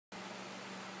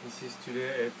This is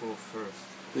today, April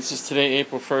 1st. This is today,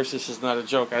 April 1st. This is not a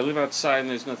joke. I live outside and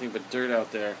there's nothing but dirt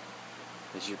out there.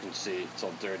 As you can see, it's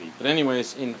all dirty. But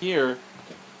anyways, in here,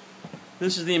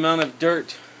 this is the amount of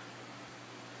dirt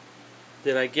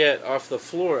that I get off the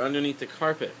floor underneath the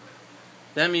carpet.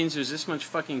 That means there's this much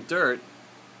fucking dirt,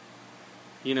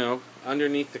 you know,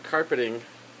 underneath the carpeting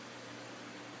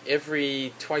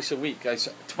twice a week.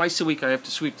 Twice a week I have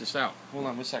to sweep this out. Hold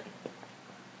on one second.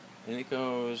 And it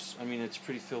goes, I mean, it's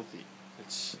pretty filthy.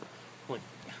 It's, look.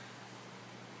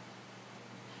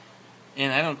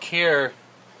 And I don't care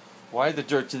why the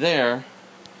dirt's there.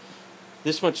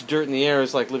 This much dirt in the air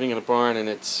is like living in a barn, and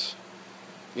it's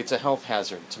a health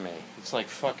hazard to me. It's like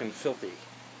fucking filthy,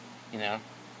 you know?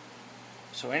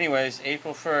 So anyways,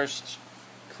 April 1st,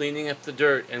 cleaning up the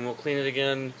dirt, and we'll clean it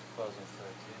again. 2013.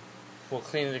 We'll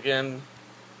clean it again. In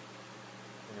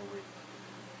a week.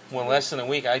 Well, less than a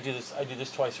week. I do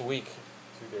this twice a week.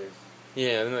 2 days.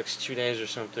 Yeah, the next 2 days or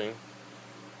something.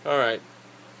 Alright.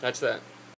 That's that.